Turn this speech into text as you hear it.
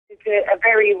a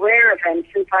very rare event.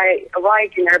 Since I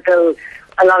arrived in Irbil,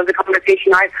 a lot of the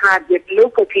conversation I've had with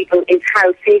local people is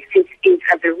how safe this is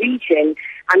as a region.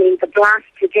 I mean, the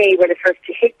blasts today were the first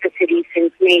to hit the city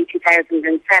since May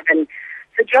 2007.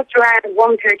 So just around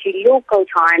 1:30 local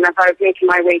time, as I was making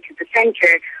my way to the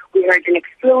centre, we heard an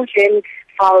explosion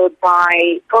followed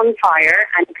by gunfire,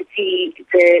 and you could see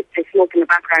the smoke in the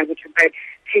background, which was about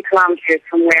 2 kilometres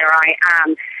from where I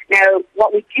am. Now,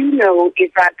 what we do know is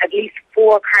that at least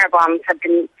 4 car bombs have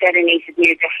been detonated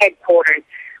near the headquarters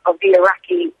of the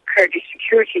Iraqi Kurdish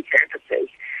security services.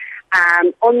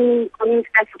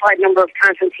 Unspecified number of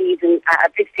casualties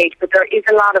at this stage, but there is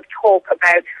a lot of talk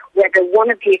about whether one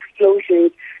of the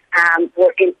explosions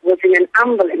was in an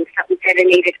ambulance that was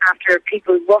detonated after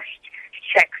people rushed to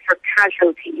check for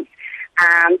casualties.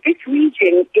 This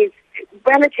region is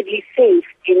relatively safe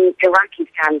in Iraqi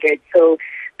standards, so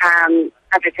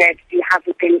as I said, there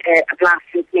hasn't been a blast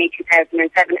since May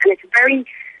 2007, and it's a very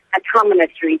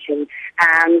autonomous region.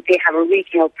 They have a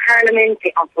regional parliament,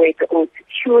 they operate their own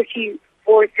security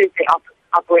forces, they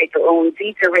operate their own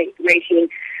visa regime.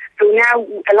 So now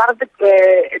a lot of the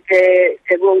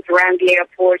roads around the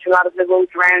airport, a lot of the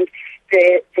roads around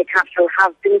the capital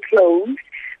have been closed.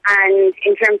 And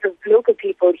in terms of local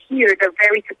people here, they're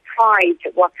very surprised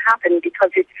at what's happened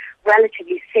because it's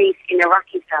relatively safe in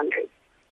Iraqi standards.